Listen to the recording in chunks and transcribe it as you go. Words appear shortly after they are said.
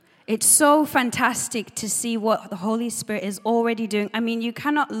It's so fantastic to see what the Holy Spirit is already doing. I mean, you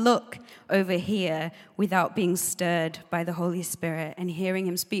cannot look over here without being stirred by the Holy Spirit and hearing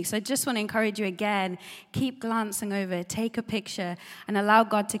him speak. So I just want to encourage you again, keep glancing over, take a picture, and allow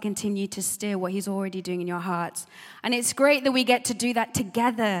God to continue to stir what he's already doing in your hearts. And it's great that we get to do that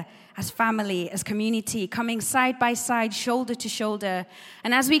together as family, as community, coming side by side, shoulder to shoulder.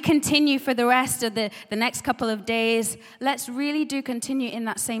 And as we continue for the rest of the next couple of days, let's really do continue in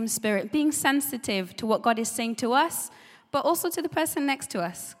that same spirit, being sensitive to what God is saying to us, but also to the person next to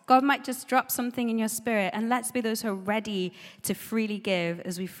us. God might just drop something in your spirit, and let's be those who are ready to freely give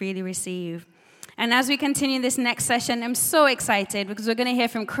as we freely receive. And as we continue this next session, I'm so excited because we're going to hear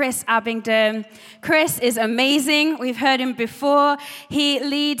from Chris Abington. Chris is amazing. We've heard him before. He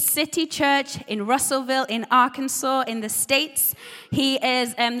leads City Church in Russellville, in Arkansas, in the States. He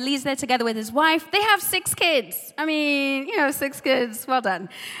leads there together with his wife. They have 6 kids. I mean, 6 kids. Well done.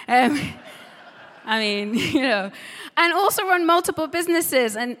 And also run multiple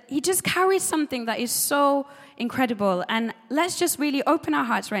businesses. And he just carries something that is so incredible. And let's just really open our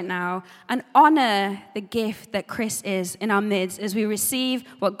hearts right now and honor the gift that Chris is in our midst as we receive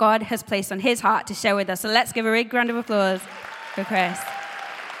what God has placed on his heart to share with us. So let's give a big round of applause for Chris. Thank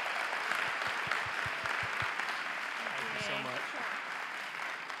you so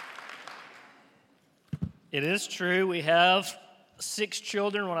much. It is true, we have 6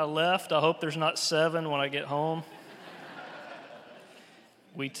 children when I left. I hope there's not 7 when I get home.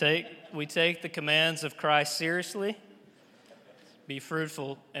 We take the commands of Christ seriously. Be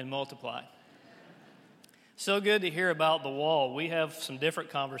fruitful and multiply. So good to hear about the wall. We have some different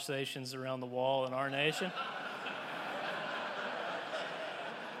conversations around the wall in our nation.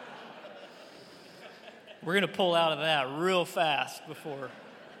 We're going to pull out of that real fast before.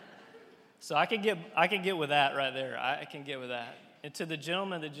 So I can get with that right there. I can get with that. And to the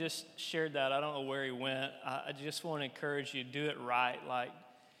gentleman that just shared that, I don't know where he went. I just want to encourage you, do it right. Like,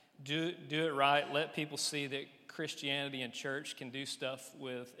 do it right. Let people see that Christianity and church can do stuff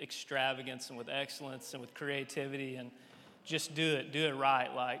with extravagance and with excellence and with creativity, and just do it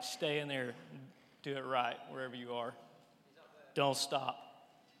right. Like, stay in there, do it right wherever you are. Don't stop.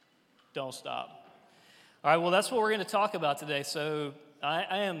 Don't stop. All right, well, that's what we're going to talk about today. So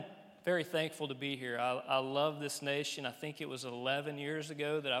I am very thankful to be here. I love this nation. I think it was 11 years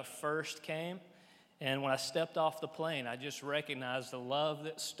ago that I first came. And when I stepped off the plane, I just recognized the love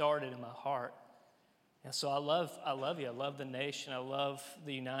that started in my heart. And so I love you. I love the nation. I love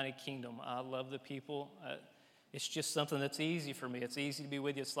the United Kingdom. I love the people. It's just something that's easy for me. It's easy to be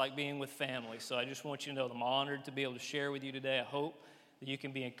with you. It's like being with family. So I just want you to know that I'm honored to be able to share with you today. I hope that you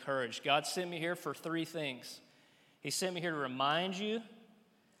can be encouraged. God sent me here for 3 things. He sent me here to remind you.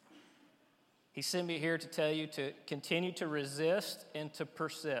 He sent me here to tell you to continue to resist and to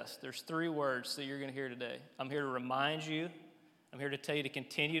persist. There's 3 words that you're going to hear today. I'm here to remind you. I'm here to tell you to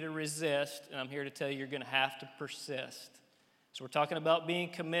continue to resist. And I'm here to tell you you're going to have to persist. So we're talking about being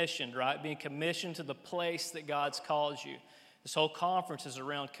commissioned, right? Being commissioned to the place that God's called you. This whole conference is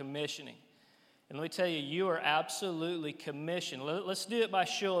around commissioning. And let me tell you, you are absolutely commissioned. Let's do it by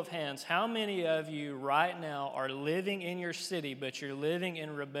show of hands. How many of you right now are living in your city, but you're living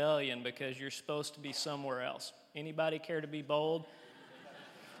in rebellion because you're supposed to be somewhere else? Anybody care to be bold?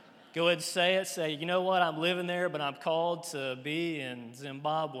 Go ahead and say it. Say, you know what, I'm living there, but I'm called to be in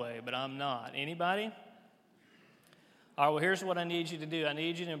Zimbabwe, but I'm not. Anybody? All right, well, here's what I need you to do. I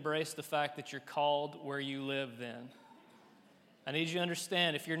need you to embrace the fact that you're called where you live then. I need you to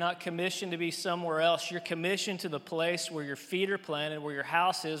understand, if you're not commissioned to be somewhere else, you're commissioned to the place where your feet are planted, where your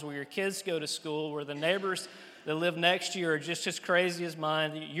house is, where your kids go to school, where the neighbors that live next to you are just as crazy as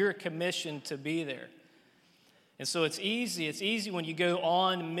mine. You're commissioned to be there. And so it's easy when you go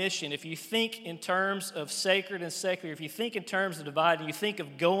on mission. If you think in terms of sacred and secular, if you think in terms of dividing, you think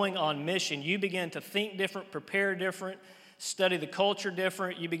of going on mission, you begin to think different, prepare different, study the culture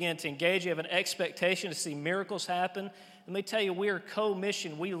different. You begin to engage. You have an expectation to see miracles happen. Let me tell you, we are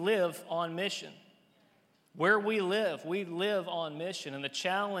co-mission. We live on mission. Where we live on mission. And the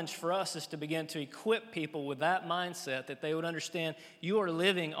challenge for us is to begin to equip people with that mindset, that they would understand you are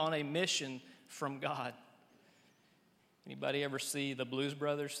living on a mission from God. Anybody ever see the Blues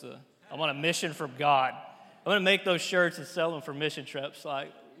Brothers? I'm on a mission from God. I'm going to make those shirts and sell them for mission trips,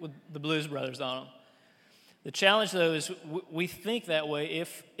 like with the Blues Brothers on them. The challenge, though, is we think that way.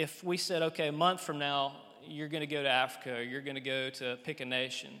 If we said, okay, a month from now, you're going to go to Africa, or you're going to go to pick a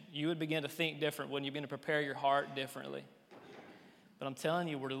nation, you would begin to think different, wouldn't you? Begin to prepare your heart differently. But I'm telling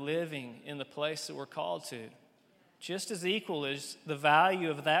you, we're living in the place that we're called to. Just as equal as the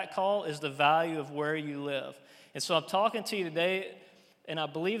value of that call is the value of where you live. And so I'm talking to you today And I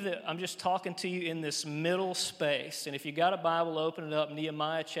believe that I'm just talking to you in this middle space. And if you got a Bible, open it up,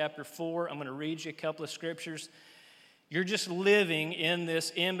 Nehemiah chapter 4. I'm going to read you a couple of scriptures. You're just living in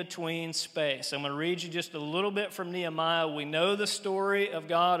this in-between space. I'm going to read you just a little bit from Nehemiah. We know the story of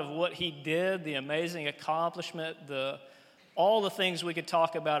God, of what he did, the amazing accomplishment, all the things we could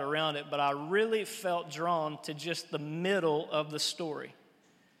talk about around it, but I really felt drawn to just the middle of the story.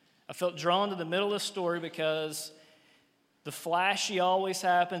 I felt drawn to the middle of the story because the flashy always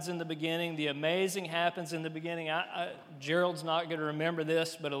happens in the beginning. The amazing happens in the beginning. Gerald's not going to remember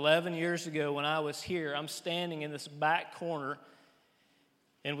this, but 11 years ago when I was here, I'm standing in this back corner,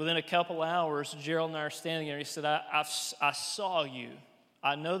 and within a couple hours, Gerald and I are standing there. He said, I saw you.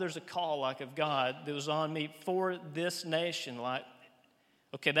 I know there's a call like of God that was on me for this nation. Like,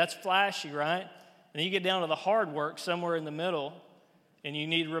 okay, that's flashy, right? And then you get down to the hard work somewhere in the middle, and you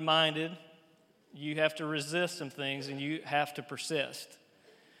need reminded. You have to resist some things, and you have to persist.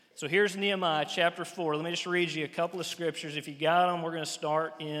 So here's Nehemiah chapter 4. Let me just read you a couple of scriptures. If you got them, we're going to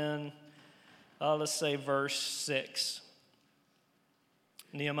start in, let's say, verse 6.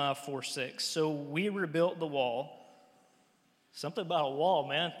 Nehemiah 4:6. So we rebuilt the wall. Something about a wall,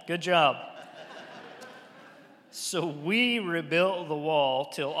 man. Good job. So we rebuilt the wall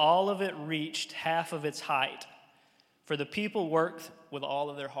till all of it reached half of its height. For the people worked with all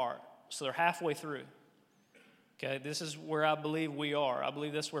of their heart. So they're halfway through. Okay, this is where I believe we are. I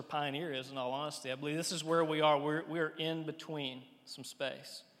believe this is where Pioneer is, in all honesty. I believe this is where we are. We're in between some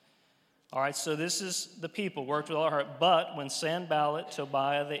space. All right, so this is the people worked with all their heart. But when Sanballat,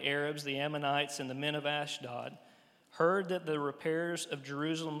 Tobiah, the Arabs, the Ammonites, and the men of Ashdod heard that the repairs of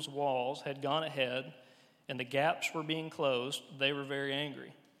Jerusalem's walls had gone ahead and the gaps were being closed, they were very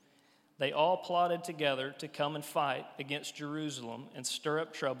angry. They all plotted together to come and fight against Jerusalem and stir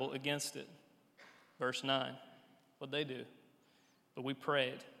up trouble against it. Verse 9, what'd they do? But we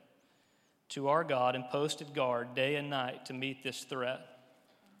prayed to our God and posted guard day and night to meet this threat.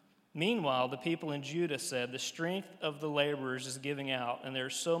 Meanwhile, the people in Judah said, the strength of the laborers is giving out, and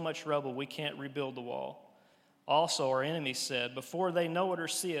there's so much rubble we can't rebuild the wall. Also, our enemies said, before they know it or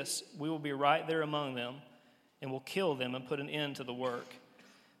see us, we will be right there among them, and will kill them and put an end to the work.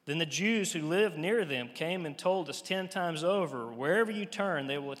 Then the Jews who lived near them came and told us 10 times over, wherever you turn,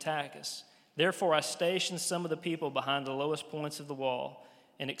 they will attack us. Therefore, I stationed some of the people behind the lowest points of the wall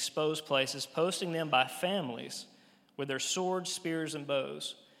and exposed places, posting them by families with their swords, spears, and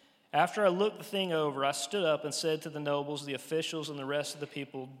bows. After I looked the thing over, I stood up and said to the nobles, the officials, and the rest of the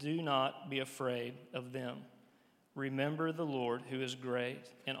people, do not be afraid of them. Remember the Lord, who is great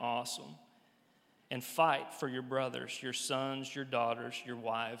and awesome, and fight for your brothers, your sons, your daughters, your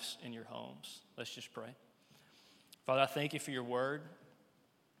wives, and your homes. Let's just pray. Father, I thank you for your word.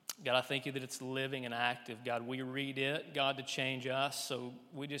 God, I thank you that it's living and active. God, we read it, God, to change us. So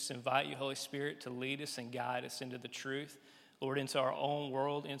we just invite you, Holy Spirit, to lead us and guide us into the truth. Lord, into our own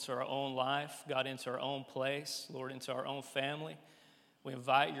world, into our own life. God, into our own place. Lord, into our own family. We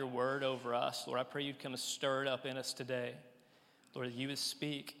invite your word over us. Lord, I pray you'd come and stir it up in us today. Lord, that you would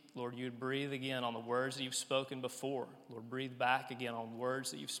speak. Lord, you would breathe again on the words that you've spoken before. Lord, breathe back again on words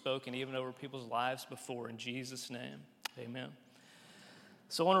that you've spoken even over people's lives before. In Jesus' name, amen.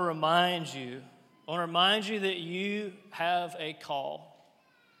 So I want to remind you that you have a call.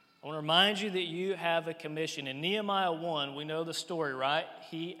 I want to remind you that you have a commission. In Nehemiah 1, we know the story, right?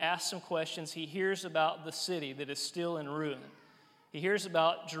 He asks some questions. He hears about the city that is still in ruin. He hears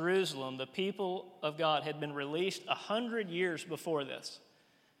about Jerusalem. The people of God had been released 100 years before this.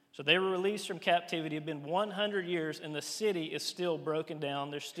 So they were released from captivity. It had been 100 years, and the city is still broken down.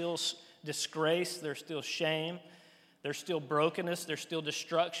 There's still disgrace. There's still shame. There's still brokenness. There's still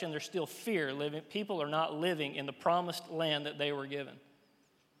destruction. There's still fear. People are not living in the promised land that they were given.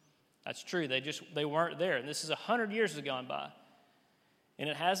 That's true. They weren't there. And this is 100 years have gone by. And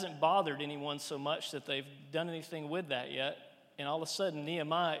it hasn't bothered anyone so much that they've done anything with that yet. And all of a sudden,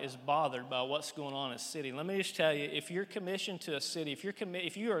 Nehemiah is bothered by what's going on in a city. Let me just tell you, if you're commissioned to a city,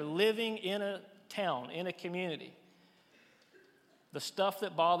 if you are living in a town, in a community, the stuff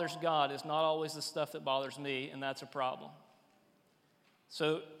that bothers God is not always the stuff that bothers me, and that's a problem.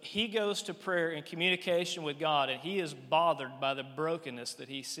 So he goes to prayer in communication with God, and he is bothered by the brokenness that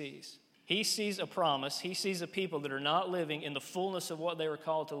he sees. He sees a promise. He sees a people that are not living in the fullness of what they were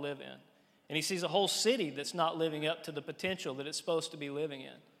called to live in. And he sees a whole city that's not living up to the potential that it's supposed to be living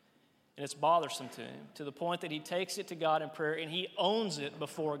in. And it's bothersome to him, to the point that he takes it to God in prayer, and he owns it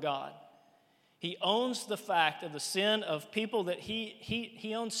before God. He owns the fact of the sin of people that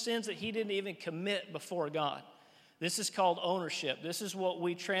he owns sins that he didn't even commit before God. This is called ownership. This is what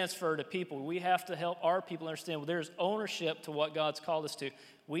we transfer to people. We have to help our people understand there's ownership to what God's called us to.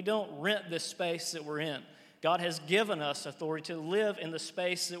 We don't rent this space that we're in. God has given us authority to live in the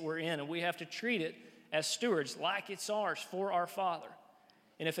space that we're in, and we have to treat it as stewards, like it's ours for our Father.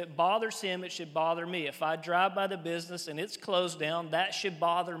 And if it bothers Him, it should bother me. If I drive by the business and it's closed down, that should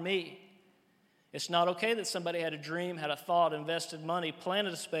bother me. It's not okay that somebody had a dream, had a thought, invested money,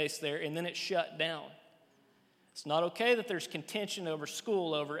 planted a space there, and then it shut down. It's not okay that there's contention over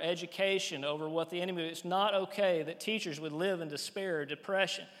school, over education, over what the enemy. It's not okay that teachers would live in despair,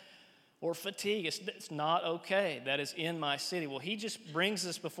 depression, or fatigue. It's not okay. That is in my city. Well, he just brings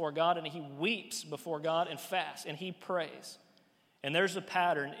this before God, and he weeps before God and fasts, and he prays. And there's a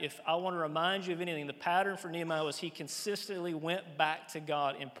pattern. If I want to remind you of anything, the pattern for Nehemiah was he consistently went back to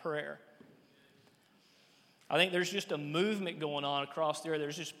God in prayer. I think there's just a movement going on across the earth.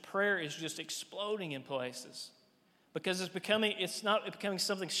 There's just prayer is just exploding in places. Because it's not becoming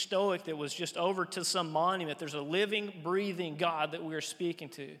something stoic that was just over to some monument. There's a living, breathing God that we're speaking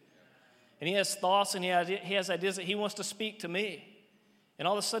to. And he has thoughts and he has ideas that he wants to speak to me. And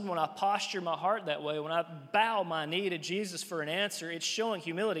all of a sudden, when I posture my heart that way, when I bow my knee to Jesus for an answer, it's showing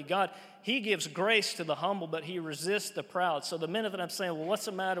humility. God, he gives grace to the humble, but he resists the proud. So the minute that I'm saying, well, what's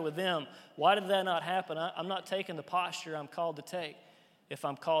the matter with them? Why did that not happen? I'm not taking the posture I'm called to take if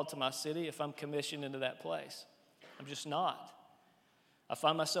I'm called to my city, if I'm commissioned into that place. I'm just not. I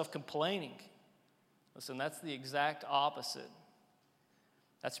find myself complaining. Listen, that's the exact opposite.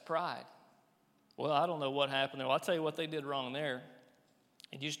 That's pride. Well, I don't know what happened there. Well, I'll tell you what they did wrong there.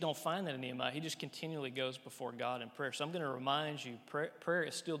 And you just don't find that in Nehemiah. He just continually goes before God in prayer. So I'm going to remind you, prayer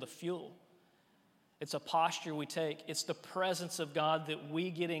is still the fuel. It's a posture we take. It's the presence of God that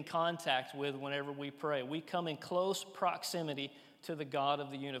we get in contact with whenever we pray. We come in close proximity to the God of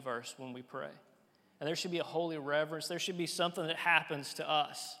the universe when we pray. And there should be a holy reverence. There should be something that happens to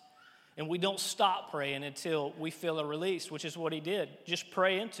us. And we don't stop praying until we feel a release, which is what he did. Just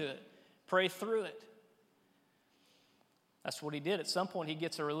pray into it. Pray through it. That's what he did. At some point, he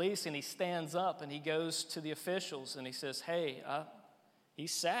gets a release, and he stands up, and he goes to the officials, and he says, hey,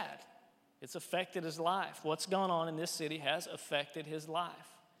 he's sad. It's affected his life. What's gone on in this city has affected his life.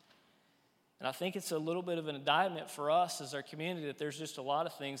 And I think it's a little bit of an indictment for us as our community that there's just a lot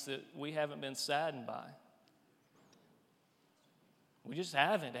of things that we haven't been saddened by. We just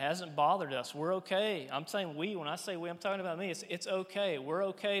haven't. It hasn't bothered us. We're okay. I'm saying we. When I say we, I'm talking about me. It's okay. We're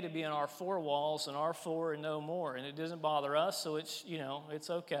okay to be in our four walls and our four and no more. And it doesn't bother us, so it's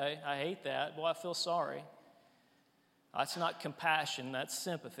okay. I hate that. Boy, I feel sorry. That's not compassion. That's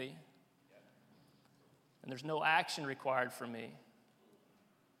sympathy. And there's no action required from me.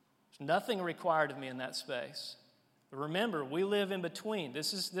 There's nothing required of me in that space. But remember, we live in between.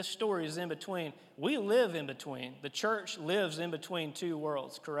 This story is in between. We live in between. The church lives in between two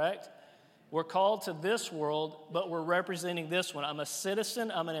worlds, correct? We're called to this world, but we're representing this one. I'm a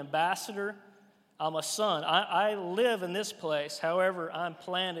citizen. I'm an ambassador. I'm a son. I live in this place. However, I'm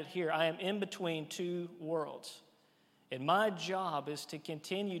planted here. I am in between two worlds. And my job is to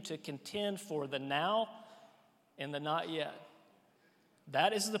continue to contend for the now and the not yet.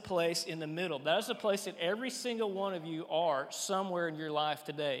 That is the place in the middle. That is the place that every single one of you are somewhere in your life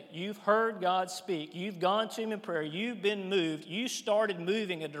today. You've heard God speak. You've gone to Him in prayer. You've been moved. You started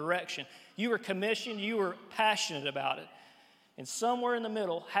moving a direction. You were commissioned. You were passionate about it. And somewhere in the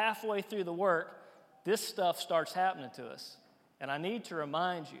middle, halfway through the work, this stuff starts happening to us. And I need to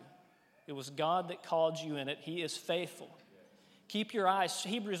remind you, it was God that called you in it. He is faithful. Keep your eyes,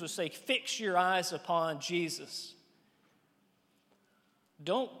 Hebrews would say, fix your eyes upon Jesus.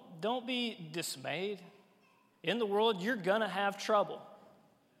 Don't be dismayed. In the world, you're going to have trouble,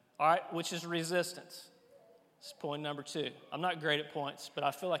 all right, which is resistance. This is point number 2. I'm not great at points, but I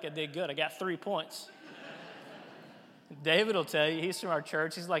feel like I did good. I got 3 points. David will tell you, he's from our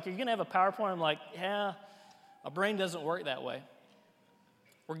church. He's like, are you going to have a PowerPoint? I'm like, yeah, my brain doesn't work that way.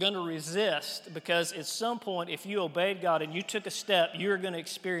 We're going to resist because at some point, if you obeyed God and you took a step, you're going to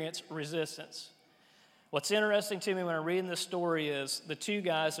experience resistance. What's interesting to me when I'm reading this story is the 2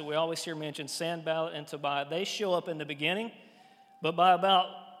 guys that we always hear mentioned, Sanballat and Tobiah, they show up in the beginning, but by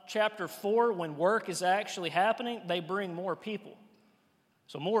about chapter 4, when work is actually happening, they bring more people.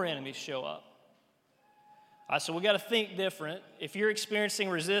 So more enemies show up. All right, so we got to think different. If you're experiencing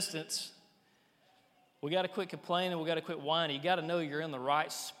resistance, we got to quit complaining, we got to quit whining. You got to know you're in the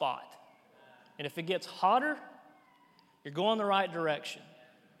right spot. And if it gets hotter, you're going the right direction.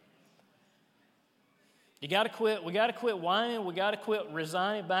 You got to quit. We got to quit whining. We got to quit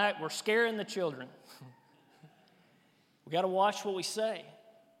resigning back. We're scaring the children. We got to watch what we say.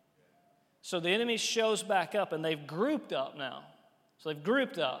 So the enemy shows back up, and they've grouped up now. So they've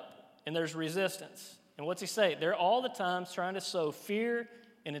grouped up, and there's resistance. And what's he say? They're all the time trying to sow fear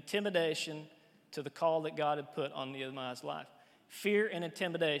and intimidation to the call that God had put on Nehemiah's life. Fear and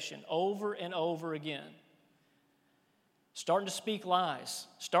intimidation over and over again. Starting to speak lies.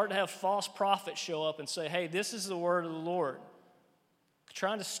 Starting to have false prophets show up and say, hey, this is the word of the Lord.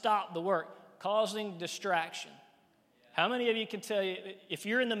 Trying to stop the work, causing distraction. How many of you can tell you, if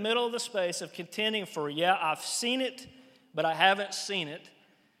you're in the middle of the space of contending for, yeah, I've seen it, but I haven't seen it,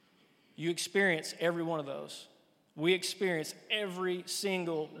 you experience every one of those. We experience every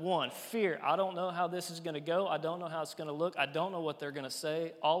single one. Fear. I don't know how this is going to go. I don't know how it's going to look. I don't know what they're going to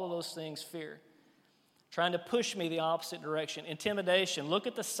say. All of those things, fear. Trying to push me the opposite direction. Intimidation. Look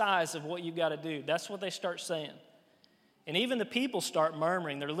at the size of what you've got to do. That's what they start saying. And even the people start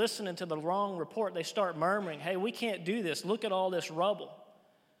murmuring. They're listening to the wrong report. They start murmuring, hey, we can't do this. Look at all this rubble.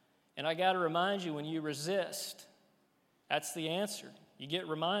 And I got to remind you, when you resist, that's the answer. You get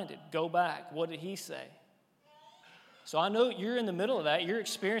reminded. Go back. What did he say? So I know you're in the middle of that. You're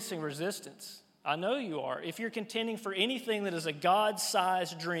experiencing resistance. I know you are. If you're contending for anything that is a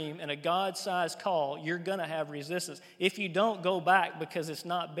God-sized dream and a God-sized call, you're going to have resistance. If you don't, go back because it's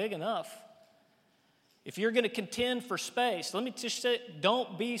not big enough. If you're going to contend for space, let me just say,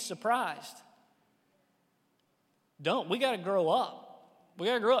 don't be surprised. Don't. We got to grow up. We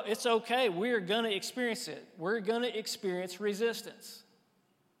got to grow up. It's okay. We're going to experience it. We're going to experience resistance.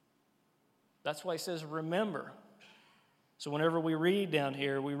 That's why he says, remember. So whenever we read down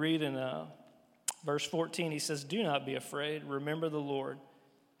here, we read in verse 14, he says, do not be afraid. Remember the Lord,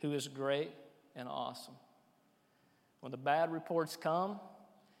 who is great and awesome. When the bad reports come,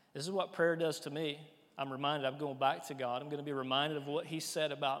 this is what prayer does to me. I'm reminded I'm going back to God. I'm going to be reminded of what he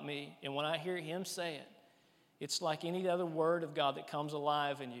said about me. And when I hear him say it, it's like any other word of God that comes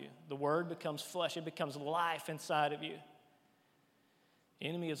alive in you. The word becomes flesh. It becomes life inside of you. The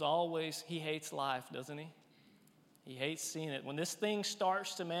enemy is always, he hates life, doesn't he? He hates seeing it. When this thing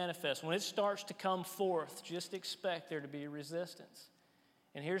starts to manifest, when it starts to come forth, just expect there to be resistance.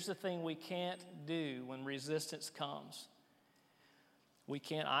 And here's the thing we can't do when resistance comes. We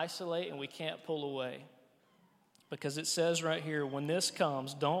can't isolate and we can't pull away. Because it says right here, when this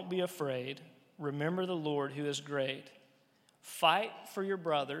comes, don't be afraid. Remember the Lord who is great. Fight for your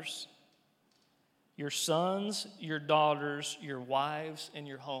brothers, your sons, your daughters, your wives, and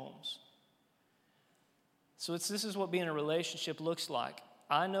your homes. So this is what being in a relationship looks like.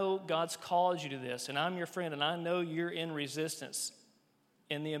 I know God's called you to this, and I'm your friend, and I know you're in resistance.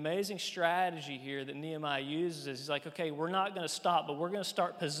 And the amazing strategy here that Nehemiah uses is he's like, okay, we're not going to stop, but we're going to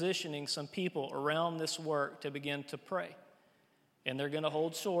start positioning some people around this work to begin to pray. And they're going to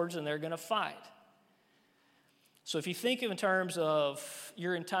hold swords, and they're going to fight. So if you think in terms of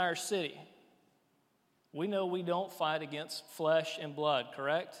your entire city, we know we don't fight against flesh and blood,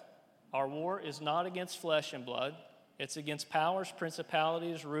 correct? Our war is not against flesh and blood. It's against powers,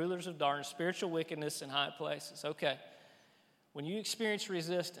 principalities, rulers of darkness, spiritual wickedness in high places. Okay. When you experience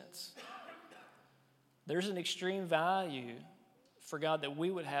resistance, there's an extreme value for God that we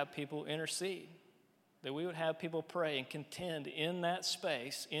would have people intercede, that we would have people pray and contend in that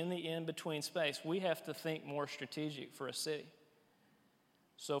space, in the in-between space. We have to think more strategic for a city.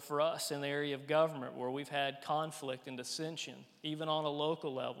 So for us in the area of government where we've had conflict and dissension, even on a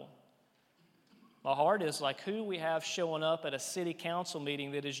local level, my heart is like who we have showing up at a city council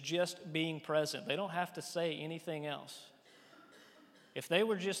meeting that is just being present. They don't have to say anything else. If they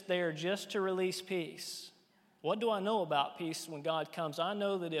were just there just to release peace, what do I know about peace when God comes? I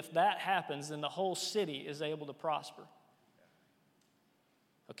know that if that happens, then the whole city is able to prosper.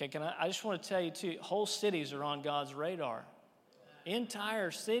 Okay, I just want to tell you too, whole cities are on God's radar. Entire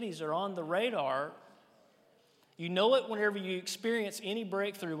cities are on the radar. You know it whenever you experience any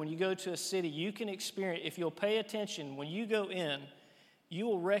breakthrough. When you go to a city, you can experience, if you'll pay attention, when you go in, you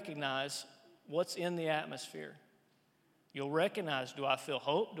will recognize what's in the atmosphere. You'll recognize, do I feel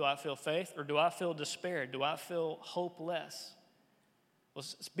hope? Do I feel faith? Or do I feel despair? Do I feel hopeless? Well,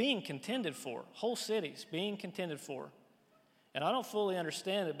 it's being contended for. Whole cities being contended for. And I don't fully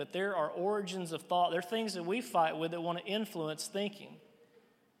understand it, but there are origins of thought. There are things that we fight with that want to influence thinking.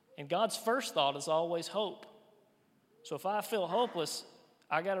 And God's first thought is always hope. So if I feel hopeless,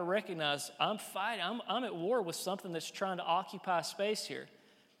 I got to recognize I'm fighting. I'm at war with something that's trying to occupy space here.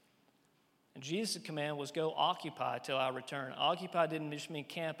 And Jesus' command was go occupy till I return. Occupy didn't just mean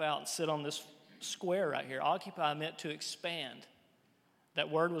camp out and sit on this square right here. Occupy meant to expand.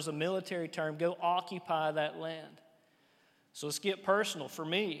 That word was a military term. Go occupy that land. So let's get personal. For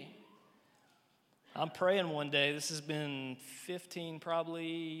me, I'm praying one day. This has been 15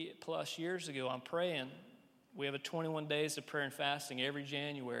 probably plus years ago. I'm praying. We have a 21 days of prayer and fasting every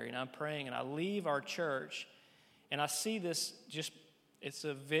January, and I'm praying, and I leave our church, and I see this it's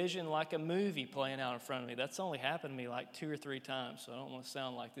a vision like a movie playing out in front of me. That's only happened to me like 2 or 3 times, so I don't want to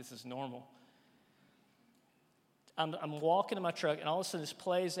sound like this is normal. I'm walking in my truck, and all of a sudden this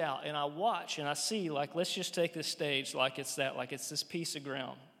plays out, and I watch, and I see, like, let's just take this stage like it's this piece of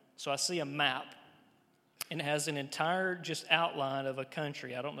ground. So I see a map, and it has an entire just outline of a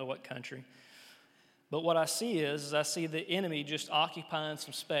country. I don't know what country. But what I see is I see the enemy just occupying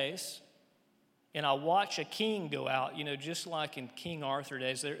some space, and I watch a king go out, just like in King Arthur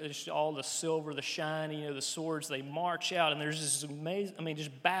days. There's all the silver, the shiny, the swords, they march out, and there's this amazing,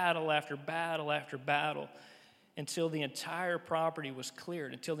 just battle after battle after battle until the entire property was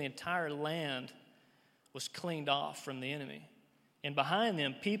cleared, until the entire land was cleaned off from the enemy. And behind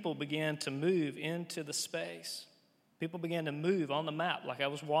them, people began to move into the space. People began to move on the map. Like I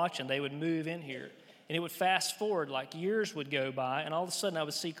was watching, they would move in here. And it would fast forward, like years would go by, and all of a sudden I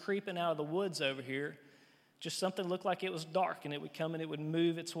would see creeping out of the woods over here, just something looked like it was dark, and it would come and it would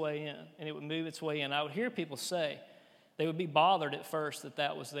move its way in, and it would move its way in. I would hear people say, they would be bothered at first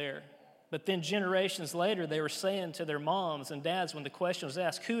that was there. But then generations later, they were saying to their moms and dads when the question was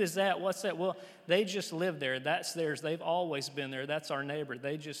asked, who is that? What's that? Well, they just live there. That's theirs. They've always been there. That's our neighbor.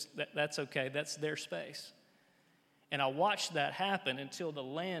 That's okay. That's their space. And I watched that happen until the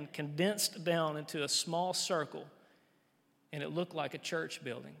land condensed down into a small circle, and it looked like a church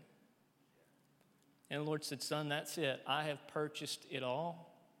building. And the Lord said, son, that's it. I have purchased it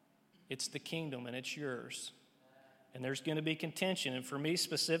all. It's the kingdom, and it's yours. And there's going to be contention. And for me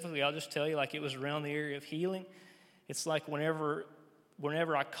specifically, I'll just tell you, like it was around the area of healing. It's like whenever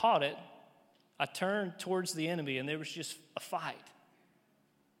I caught it, I turned towards the enemy, and there was just a fight.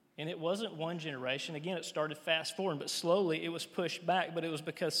 And it wasn't one generation. Again, it started fast forward, but slowly it was pushed back. But it was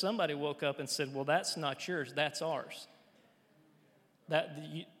because somebody woke up and said, well, that's not yours, that's ours.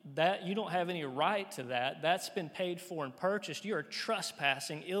 That you don't have any right to that. That's been paid for and purchased. You are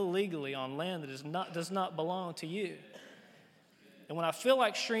trespassing illegally on land that does not belong to you. And when I feel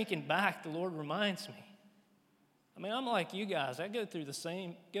like shrinking back, the Lord reminds me. I mean, I'm like you guys. I go through the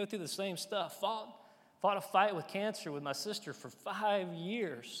same stuff. Fought a fight with cancer with my sister for 5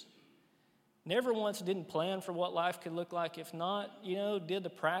 years. Never once didn't plan for what life could look like. If not, did the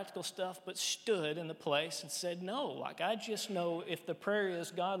practical stuff, but stood in the place and said, no, like I just know if the prayer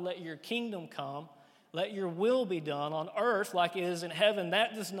is, God, let your kingdom come, let your will be done on earth like it is in heaven.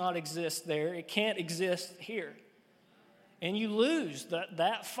 That does not exist there. It can't exist here. And you lose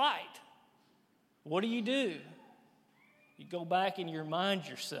that fight. What do? You go back and you remind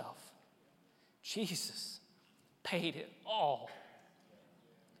yourself, Jesus paid it all.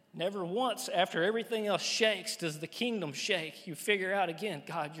 Never once, after everything else shakes, does the kingdom shake. You figure out again,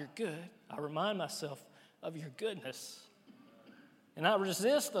 God, you're good. I remind myself of your goodness. And I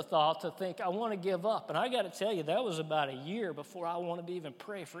resist the thought to think I want to give up. And I got to tell you, that was about a year before I wanted to even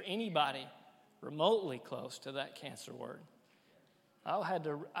pray for anybody remotely close to that cancer word.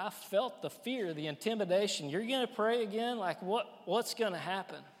 I felt the fear, the intimidation. You're going to pray again? Like what's going to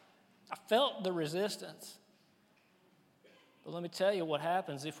happen? I felt the resistance. But let me tell you what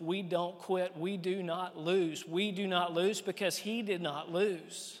happens. If we don't quit, we do not lose. We do not lose because he did not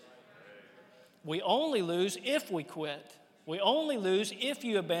lose. We only lose if we quit. We only lose if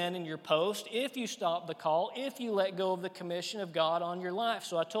you abandon your post, if you stop the call, if you let go of the commission of God on your life.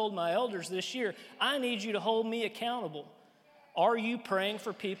 So I told my elders this year, I need you to hold me accountable. Are you praying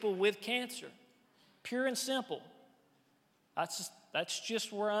for people with cancer? Pure and simple. That's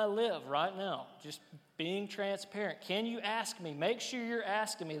just where I live right now, just being transparent. Can you ask me? Make sure you're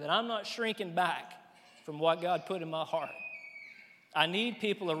asking me that I'm not shrinking back from what God put in my heart. I need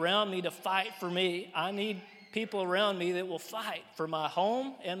people around me to fight for me. I need people around me that will fight for my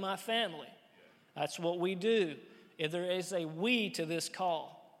home and my family. That's what we do. If there is a we to this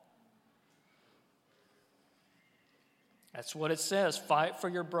call. That's what it says. Fight for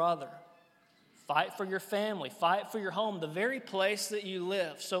your brother. Fight for your family. Fight for your home, the very place that you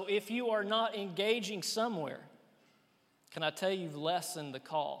live. So if you are not engaging somewhere, can I tell you, you've lessened the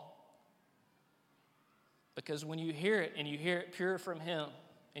call? Because when you hear it and you hear it pure from him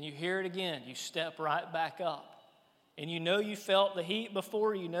and you hear it again, you step right back up. And you know you felt the heat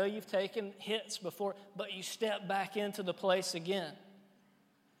before, you know you've taken hits before, but you step back into the place again.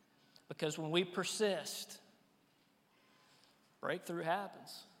 Because when we persist, breakthrough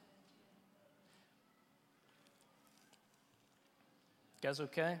happens. You guys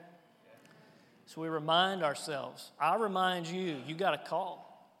okay? So we remind ourselves. I remind you, you got a call.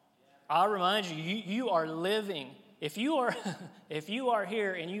 I remind you, you are living. If you are, if you are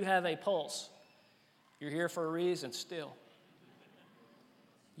here and you have a pulse, you're here for a reason still.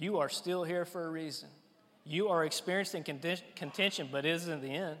 You are still here for a reason. You are experiencing contention, but it isn't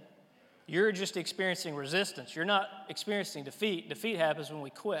the end. You're just experiencing resistance. You're not experiencing defeat. Defeat happens when we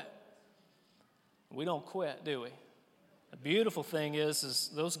quit. We don't quit, do we? The beautiful thing is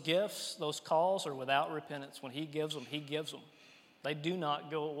those gifts, those calls are without repentance. When He gives them, He gives them. They do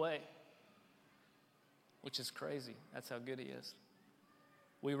not go away, which is crazy. That's how good He is.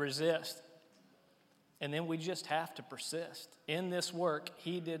 We resist, and then we just have to persist. In this work,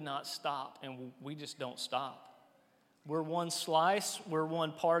 He did not stop, and we just don't stop. We're one slice, we're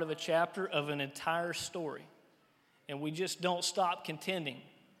one part of a chapter of an entire story, and we just don't stop contending.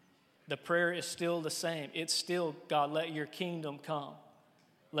 The prayer is still the same. It's still, God, let your kingdom come.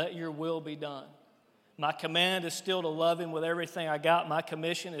 Let your will be done. My command is still to love Him with everything I got. My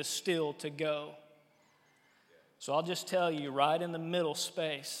commission is still to go. So I'll just tell you, right in the middle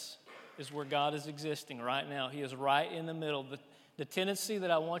space is where God is existing right now. He is right in the middle. The tendency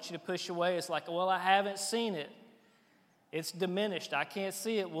that I want you to push away is like, well, I haven't seen it. It's diminished. I can't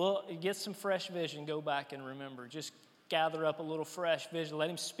see it. Well, get some fresh vision. Go back and remember. Just gather up a little fresh vision. Let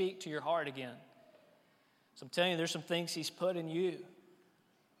Him speak to your heart again. So I'm telling you, there's some things He's put in you.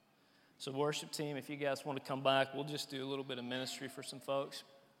 So worship team, if you guys want to come back, we'll just do a little bit of ministry for some folks.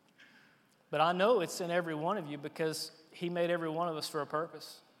 But I know it's in every one of you because He made every one of us for a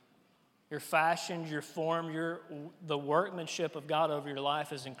purpose. You're fashioned, you're formed, the workmanship of God over your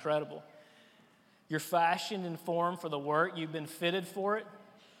life is incredible. You're fashioned and formed for the work. You've been fitted for it.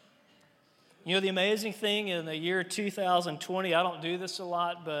 You know, the amazing thing in the year 2020, I don't do this a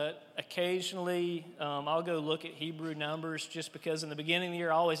lot, but occasionally I'll go look at Hebrew numbers just because in the beginning of the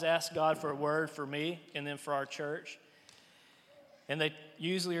year I always ask God for a word for me and then for our church. And they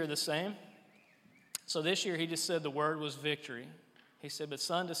usually are the same. So this year He just said the word was victory. He said, but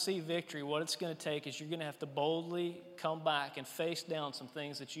son, to see victory, what it's going to take is you're going to have to boldly come back and face down some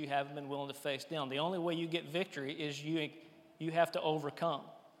things that you haven't been willing to face down. The only way you get victory is you have to overcome.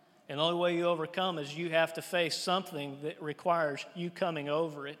 And the only way you overcome is you have to face something that requires you coming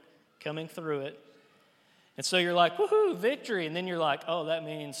over it, coming through it. And so you're like, woohoo, victory. And then you're like, oh, that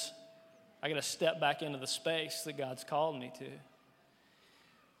means I got to step back into the space that God's called me to.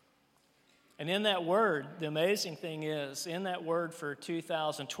 And in that word, the amazing thing is, in that word for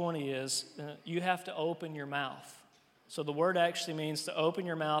 2020 is you have to open your mouth. So the word actually means to open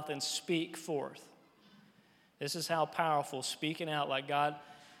your mouth and speak forth. This is how powerful speaking out like, God,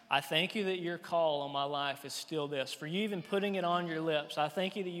 I thank you that your call on my life is still this. For you even putting it on your lips, I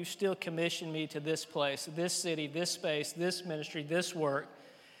thank you that you still commissioned me to this place, this city, this space, this ministry, this work,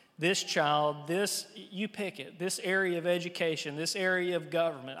 this child, this, you pick it, this area of education, this area of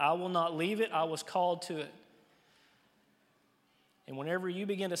government. I will not leave it. I was called to it. And whenever you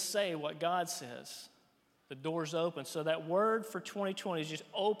begin to say what God says, the door's open. So that word for 2020 is just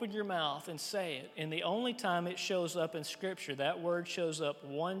open your mouth and say it. And the only time it shows up in Scripture, that word shows up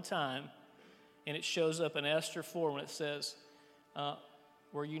one time, and it shows up in Esther 4 when it says,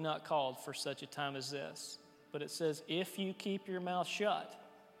 were you not called for such a time as this? But it says, if you keep your mouth shut.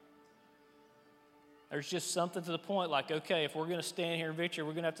 There's just something to the point like, okay, if we're going to stand here in victory,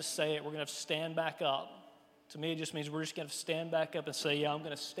 we're going to have to say it. We're going to have to stand back up. To me, it just means we're just going to stand back up and say, yeah, I'm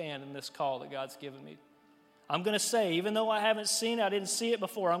going to stand in this call that God's given me. I'm going to say, even though I haven't seen it, I didn't see it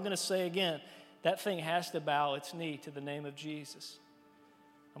before, I'm going to say again, that thing has to bow its knee to the name of Jesus.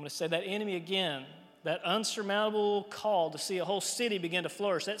 I'm going to say that enemy again, that unsurmountable call to see a whole city begin to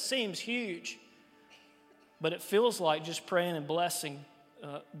flourish. That seems huge, but it feels like just praying and blessing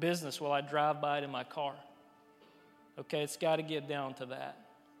business while I drive by it in my car. Okay, it's got to get down to that.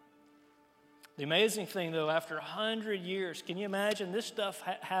 The amazing thing, though, after 100 years, can you imagine this stuff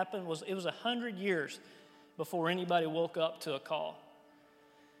happened? It was 100 years before anybody woke up to a call.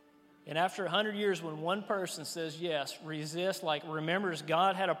 And after 100 years, when one person says yes, resist, like remembers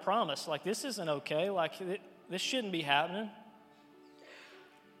God had a promise, like this isn't okay, like this shouldn't be happening.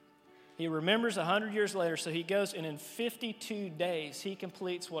 He remembers 100 years later, so he goes, and in 52 days, he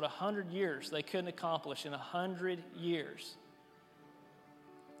completes what 100 years they couldn't accomplish in 100 years.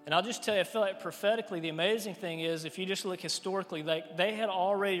 And I'll just tell you, I feel like prophetically, the amazing thing is, if you just look historically, they had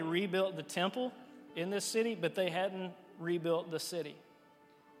already rebuilt the temple in this city, but they hadn't rebuilt the city.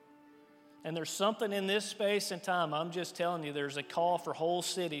 And there's something in this space and time, I'm just telling you, there's a call for whole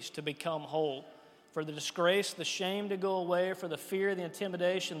cities to become whole. For the disgrace, the shame to go away, for the fear, the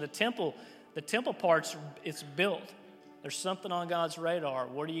intimidation. The temple parts, it's built. There's something on God's radar.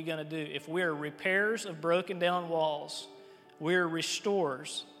 What are you going to do? If we're repairers of broken down walls, we're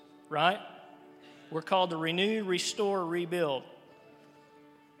restorers. right? We're called to renew, restore, rebuild.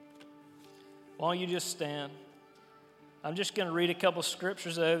 Why don't you just stand? I'm just going to read a couple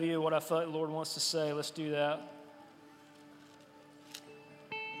scriptures over you, what I felt the Lord wants to say. Let's do that.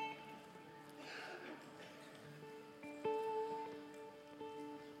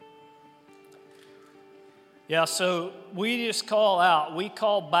 Yeah, so we just call out. We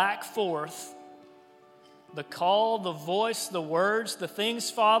call back forth the call, the voice, the words, the things,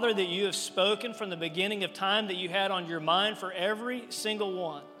 Father, that you have spoken from the beginning of time that you had on your mind for every single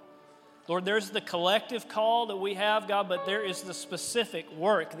one. Lord, there's the collective call that we have, God, but there is the specific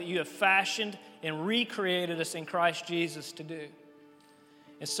work that you have fashioned and recreated us in Christ Jesus to do.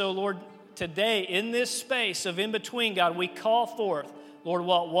 And so, Lord, today in this space of in between, God, we call forth, Lord,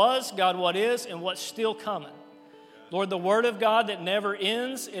 what was, God, what is, and what's still coming. Lord, the Word of God that never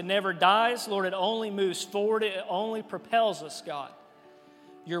ends, it never dies. Lord, it only moves forward. It only propels us, God.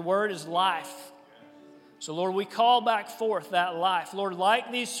 Your Word is life. So, Lord, we call back forth that life. Lord,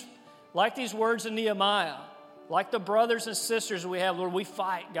 like these words in Nehemiah, like the brothers and sisters we have, Lord, we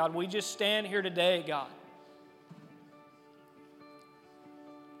fight, God. We just stand here today, God.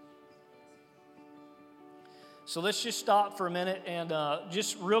 So let's just stop for a minute and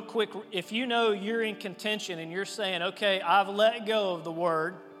just real quick, if you know you're in contention and you're saying, okay, I've let go of the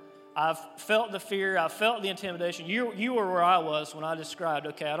word, I've felt the fear, I've felt the intimidation. You were where I was when I described,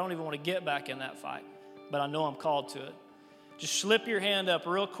 okay, I don't even want to get back in that fight, but I know I'm called to it. Just slip your hand up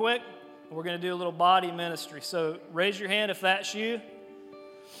real quick. We're going to do a little body ministry. So raise your hand if that's you.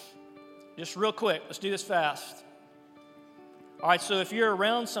 Just real quick. Let's do this fast. All right, so if you're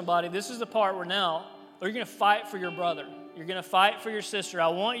around somebody, this is the part where now you're going to fight for your brother. You're going to fight for your sister. I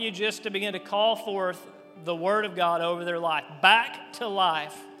want you just to begin to call forth the Word of God over their life. Back to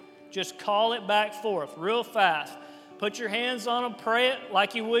life. Just call it back forth real fast. Put your hands on them. Pray it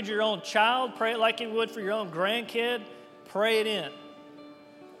like you would your own child. Pray it like you would for your own grandkid. Pray it in.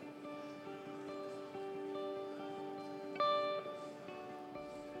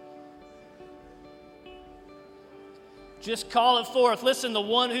 Just call it forth. Listen, the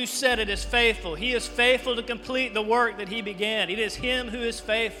one who said it is faithful. He is faithful to complete the work that he began. It is him who is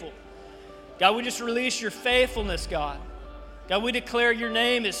faithful. God, we just release your faithfulness, God. God, we declare your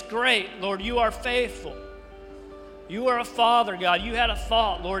name is great. Lord, you are faithful. You are a father, God. You had a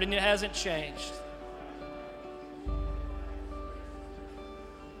thought, Lord, and it hasn't changed.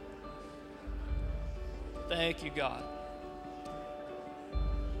 Thank you, God.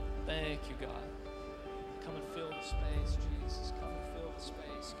 Thank you, God. Come and fill the space, Jesus. Come and fill the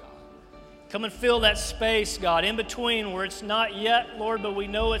space, God. Come and fill that space, God, in between where it's not yet, Lord, but we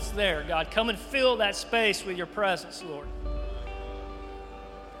know it's there, God. Come and fill that space with your presence, Lord.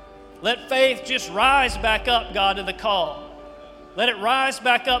 Let faith just rise back up, God, to the call. Let it rise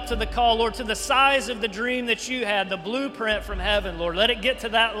back up to the call, Lord, to the size of the dream that you had, the blueprint from heaven, Lord. Let it get to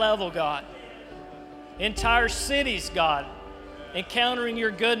that level, God. Entire cities, God, encountering your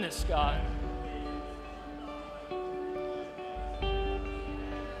goodness, God.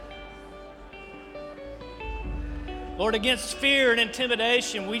 Lord, against fear and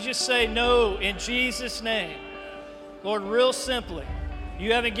intimidation, we just say no in Jesus' name. Lord, real simply,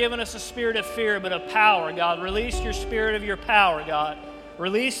 you haven't given us a spirit of fear, but of power, God. Release your spirit of your power, God.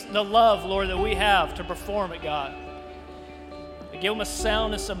 Release the love, Lord, that we have to perform it, God. Give them a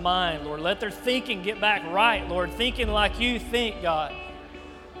soundness of mind, Lord. Let their thinking get back right, Lord. Thinking like you think, God.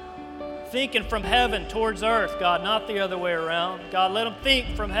 Thinking from heaven towards earth, God, not the other way around. God, let them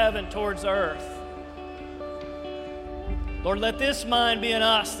think from heaven towards earth. Lord, let this mind be in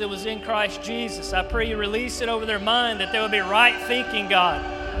us that was in Christ Jesus. I pray you release it over their mind, that there would be right thinking,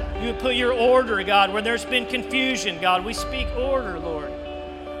 God. You would put your order, God, where there's been confusion, God. We speak order, Lord.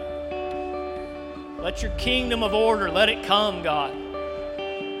 Let your kingdom of order, let it come, God.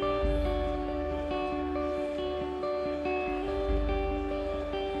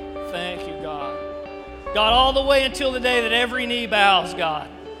 Thank you, God. God, all the way until the day that every knee bows, God.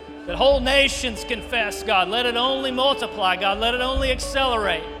 That whole nations confess, God. Let it only multiply, God. Let it only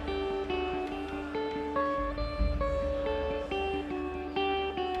accelerate.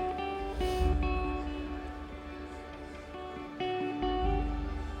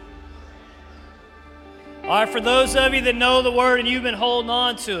 All right, for those of you that know the Word and you've been holding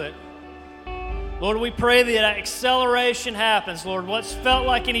on to it, Lord, we pray that acceleration happens, Lord. What's felt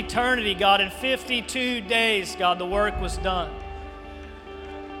like an eternity, God, in 52 days, God, the work was done.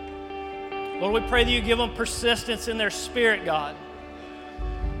 Lord, we pray that you give them persistence in their spirit, God.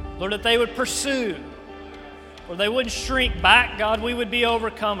 Lord, that they would pursue, or they wouldn't shrink back, God. We would be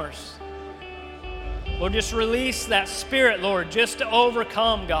overcomers. Lord, just release that spirit, Lord, just to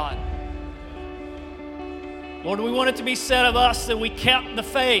overcome, God. Lord, we want it to be said of us that we kept the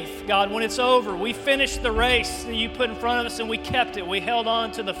faith, God, when it's over. We finished the race that you put in front of us and we kept it. We held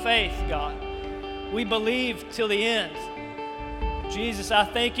on to the faith, God. We believed till the end. Jesus, I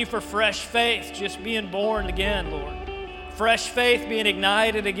thank you for fresh faith just being born again, Lord. Fresh faith being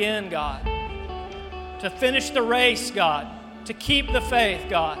ignited again, God. To finish the race, God. To keep the faith,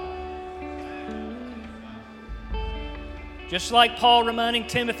 God. Just like Paul reminding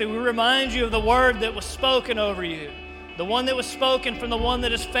Timothy, we remind you of the word that was spoken over you, the one that was spoken from the one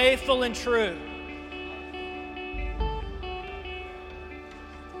that is faithful and true.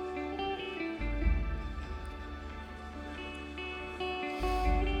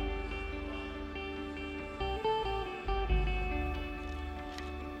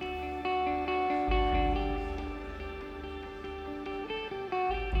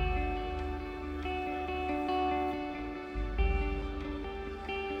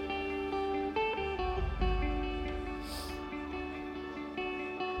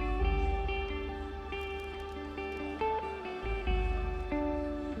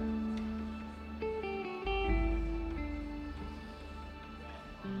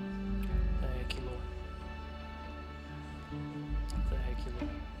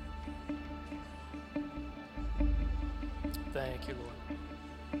 Thank you,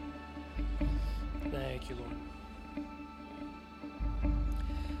 Lord. Thank you, Lord.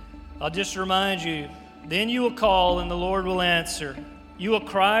 I'll just remind you, then you will call and the Lord will answer. You will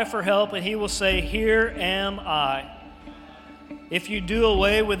cry for help and he will say, here am I. If you do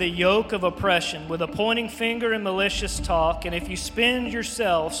away with the yoke of oppression, with a pointing finger and malicious talk, and if you spend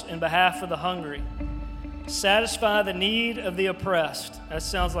yourselves in behalf of the hungry, satisfy the need of the oppressed. That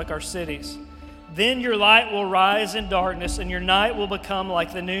sounds like our cities. Then your light will rise in darkness, and your night will become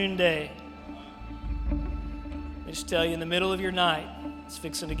like the noonday. I just tell you, in the middle of your night, it's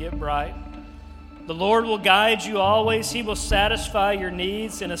fixing to get bright. The Lord will guide you always. He will satisfy your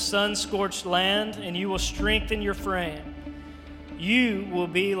needs in a sun-scorched land, and you will strengthen your frame. You will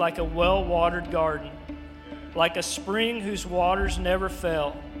be like a well-watered garden, like a spring whose waters never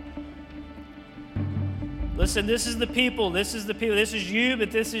fail. Listen, this is the people, this is you, but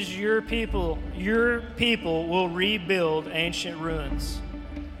this is your people. Your people will rebuild ancient ruins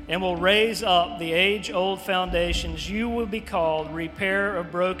and will raise up the age-old foundations. You will be called repair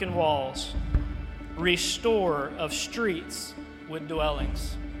of broken walls, restorer of streets with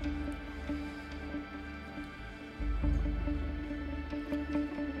dwellings.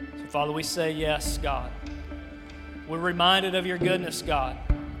 So, Father, we say yes, God. We're reminded of your goodness, God.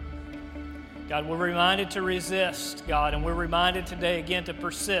 God, we're reminded to resist, God, and we're reminded today again to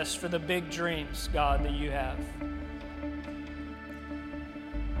persist for the big dreams, God, that you have.